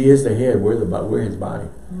 he is the head, we're his body.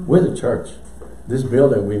 We're the church. This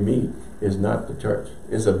building we meet is not the church.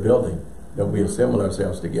 It's a building that we assemble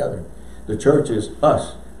ourselves together. The church is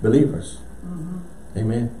us, believers.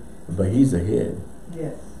 Amen. But he's the head.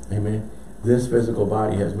 Yes. Amen. This physical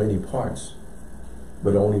body has many parts,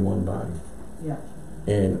 but only one body. Yeah.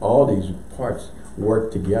 And all these parts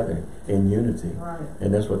work together in unity. Right.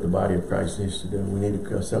 And that's what the body of Christ needs to do. We need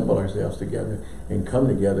to assemble ourselves together and come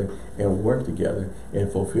together and work together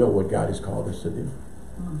and fulfill what God has called us to do.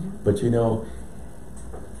 But you know,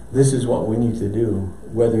 this is what we need to do.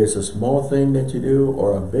 Whether it's a small thing that you do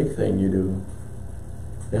or a big thing you do,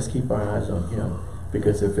 let's keep our eyes on him.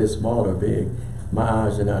 Because if it's small or big, my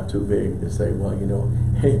eyes are not too big to say, well, you know,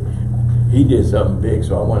 hey, he did something big,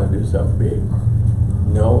 so I want to do something big.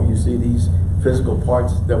 No, you see these physical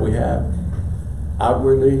parts that we have,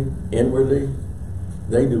 outwardly, inwardly,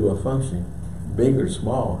 they do a function. Big or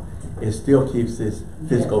small, it still keeps this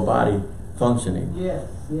physical body functioning. Yes,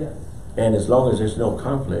 yes. And as long as there's no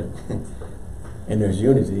conflict and there's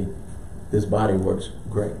unity, this body works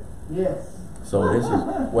great. Yes. So this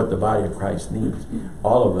is what the body of Christ needs.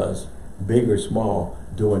 All of us, big or small,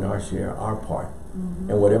 doing our share, our part.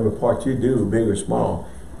 And whatever part you do, big or small,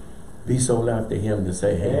 be sold out to him to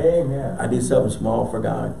say, hey, Amen. I did something small for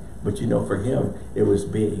God, but you know, for him, it was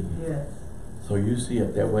big. Yes. So you see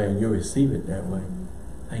it that way and you receive it that way.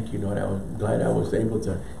 Thank you, Lord. I was glad I was able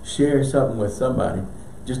to share something with somebody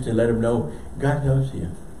just to let them know God loves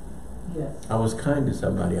you. Yes. I was kind to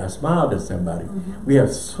somebody. I smiled at somebody. We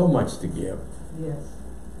have so much to give. Yes.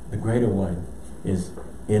 The greater one is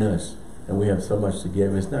in us, and we have so much to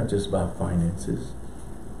give. It's not just about finances.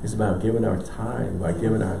 It's about giving our time, by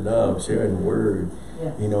giving our love, sharing the word,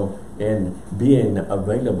 you know, and being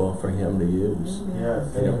available for him to use.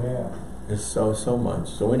 Yes. You know, Amen. it's so much.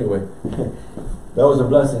 So anyway, that was a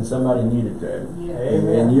blessing. Somebody needed that. Amen.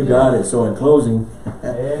 And you got it. So in closing,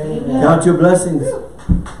 Amen. count your blessings.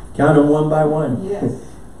 Count them one by one. Yes.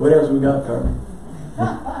 What else we got, Carmen?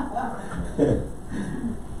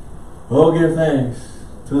 Oh, give thanks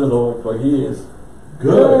to the Lord, for he is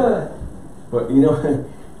good. But you know,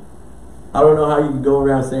 I don't know how you can go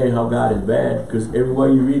around saying how God is bad, because everywhere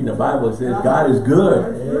you read in the Bible it says God is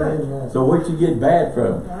good. Amen. So where'd you get bad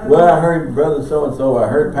from? Well, I heard brother so-and-so, I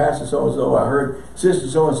heard pastor so-and-so, I heard sister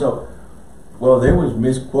so-and-so. Well, they was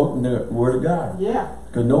misquoting the word of God. Yeah.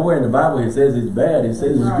 Because nowhere in the Bible it says it's bad, it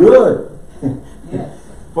says it's good. Yes.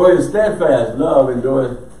 For his steadfast love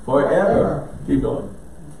endureth forever. Keep going.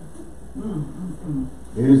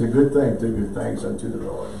 It is a good thing to give thanks unto the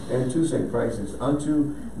Lord and to sing praises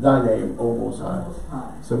unto thy name, O Most High. Most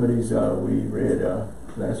High. Some of these we read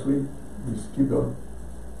last week. Just keep going.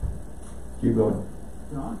 Keep going.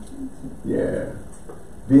 Yeah.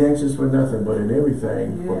 Be anxious for nothing, but in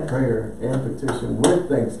everything, for prayer and petition with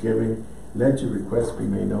thanksgiving, Let your requests be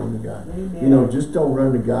made known to God. Amen. You know, just don't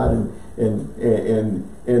run to God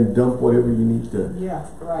and dump whatever you need to. Yeah,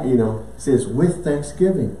 right. You know, it says with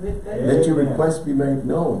thanksgiving. With that- Let your Amen. requests be made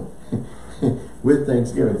known. With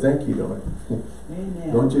thanksgiving. Thank you, Lord.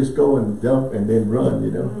 Amen. Don't just go and dump and then run,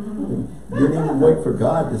 you know. Didn't even wait for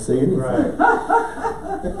God to say anything. Right.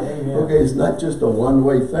 Amen. Okay, it's not just a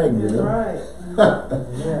one-way thing, you That's know. right.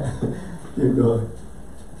 Yeah. Keep going.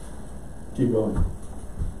 Keep going.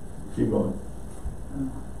 Keep going.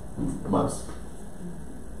 Must.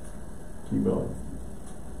 Keep going.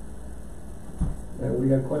 And we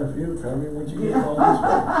got quite a few. Carmen, where'd you get all this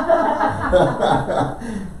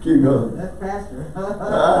from? Keep going. That's faster.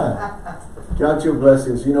 Count your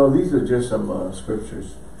blessings. You know, these are just some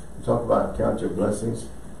scriptures. Talk about count your blessings,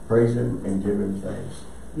 praise Him, and give Him thanks.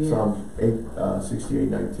 Yeah. Psalms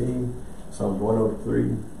 68:19, Psalms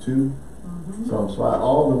 103:2, Psalms 5.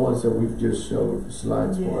 All the ones that we've just showed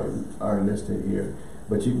slides for are listed here.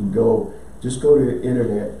 But you can go, just go to the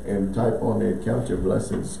internet and type on there, count your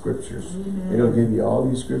blessings scriptures. Amen. It'll give you all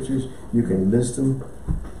these scriptures. You can list them,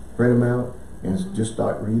 print them out, and just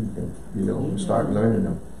start reading them. You know, Amen. start learning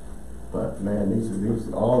them. But man,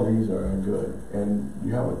 all these are good. And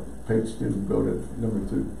you have a page 2. Go to number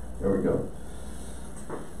 2. There we go.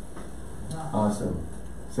 Awesome.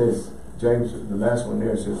 Says James, the last one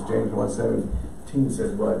there says James 1:17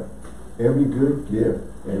 says what? Every good gift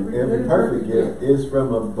and every perfect gift is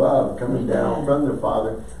from above, coming down from the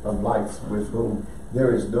Father of lights, with whom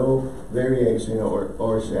there is no variation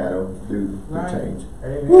or shadow due to change.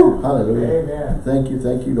 Amen. Woo, hallelujah. Amen. Thank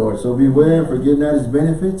you, Lord. So beware for getting at His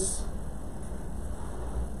benefits.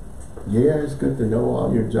 Yeah, it's good to know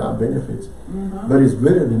all your job benefits, but it's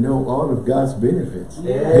better to know all of God's benefits.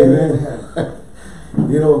 Amen.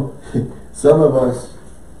 You know, some of us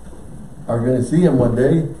are going to see Him one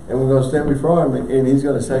day, and we're going to stand before Him, and He's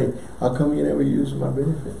going to say, how come you never used my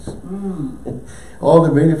benefits? All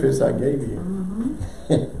the benefits I gave you.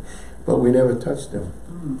 But we never touched them.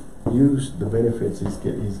 Use the benefits He's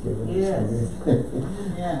given us. Yes.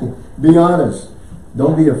 Amen. Yeah. Be honest.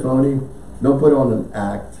 Don't be a phony. Don't put on an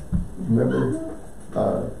act. Remember,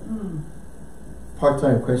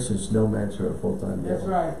 part-time Christians no match for a full-time That's devil.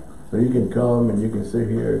 right. So you can come and you can sit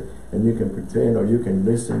here and you can pretend, or you can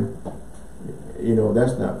listen. You know,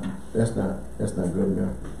 that's not good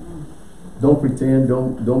enough. Don't pretend.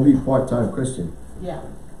 Don't be part-time Christian. Yeah.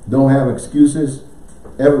 Don't have excuses.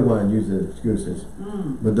 Everyone uses excuses,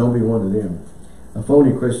 but don't be one of them. A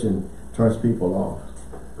phony Christian turns people off.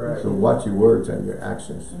 Right. So watch your words and your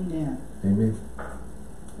actions. Yeah. Amen.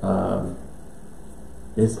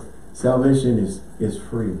 Salvation is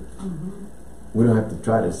free. We don't have to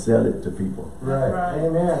try to sell it to people. Right.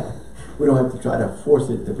 Amen. We don't have to try to force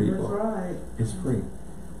it to people. That's right. It's free.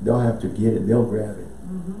 They'll have to get it. They'll grab it.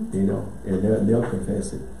 You know, and they'll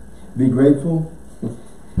confess it. Be grateful.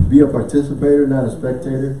 Be a participator, not a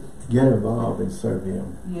spectator. Get involved and serve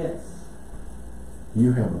Him. Yes.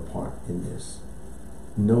 You have a part in this.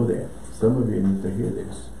 Know that. Some of you need to hear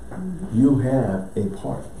this. You have a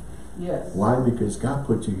part. Yes. Why? Because God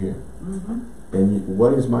put you here. And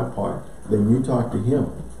what is my part? Then you talk to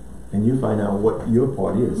Him and you find out what your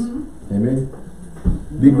part is. Amen.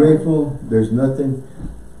 Be grateful. There's nothing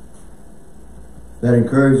that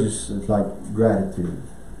encourages like gratitude.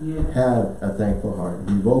 Yes. Have a thankful heart.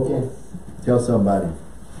 Be vocal. Yes. Tell somebody.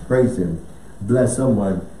 Praise Him. Bless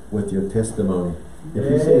someone with your testimony.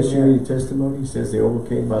 If He says share your testimony, He says they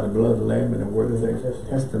overcame by the blood of the Lamb and the word of their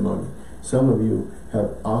testimony. Some of you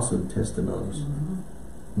have awesome testimonies.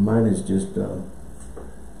 Mine is just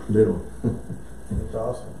little. It's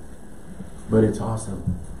awesome. But it's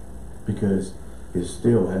awesome because it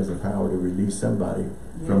still has the power to release somebody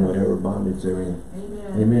from whatever bondage they're in.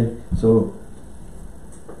 Amen. Amen. So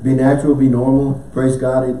be natural, be normal. Praise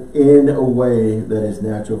God in a way that is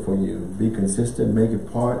natural for you. Be consistent, make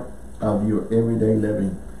it part of your everyday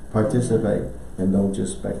living. Participate and don't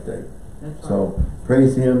just spectate. That's So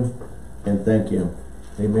praise Him and thank Him.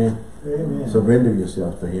 Amen. Amen. Surrender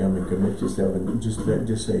yourself to Him and commit yourself, and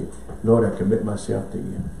just say, Lord, I commit myself to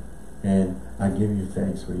You, and I give You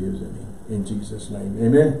thanks for using me in Jesus' name.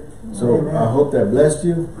 Amen. So Amen. I hope that blessed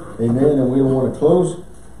you. Amen. And we don't want to close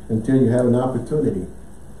until you have an opportunity.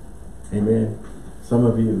 Amen. Some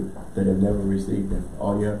of you that have never received Him,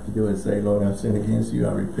 all you have to do is say, Lord, I've sinned against You.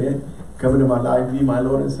 I repent. Come into my life. Be my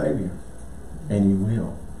Lord and Savior. And you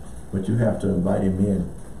will. But you have to invite Him in.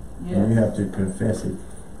 Yes. And you have to confess it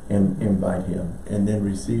and invite Him, and then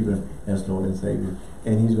receive Him as Lord and Savior.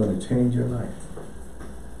 And He's going to change your life.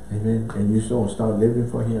 Amen. And you so start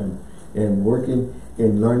living for Him and working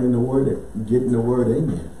and learning the Word, getting the Word in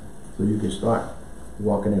you, so you can start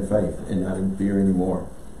walking in faith and not in fear anymore.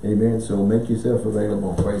 Amen. So make yourself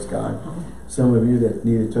available. Praise God. Some of you that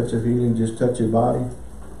need a touch of healing, just touch your body.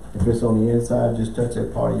 If it's on the inside, just touch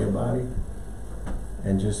that part of your body.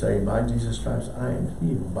 And just say, by Jesus Christ, I am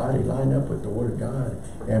healed. Body line up with the Word of God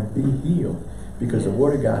and be healed. Because the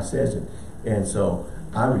Word of God says it. And so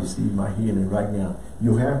I receive my healing right now.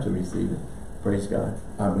 You have to receive it. Praise God.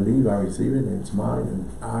 I believe I receive it and it's mine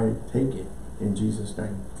and I take it in Jesus'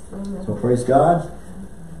 name. So praise God.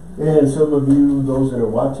 And some of you, those that are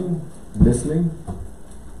watching, listening,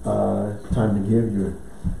 time to give your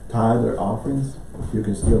tithe or offerings. You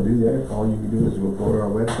can still do that. All you can do is we'll go to our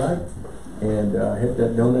website and hit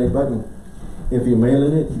that donate button. If you're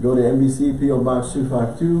mailing it, go to NBC P.O. Box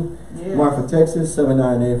 252, Marfa, Texas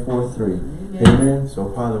 79843. Amen.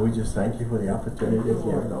 So Father, we just thank you for the opportunity to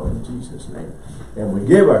give, Lord, in Jesus' name. And we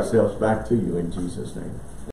give ourselves back to you in Jesus' name.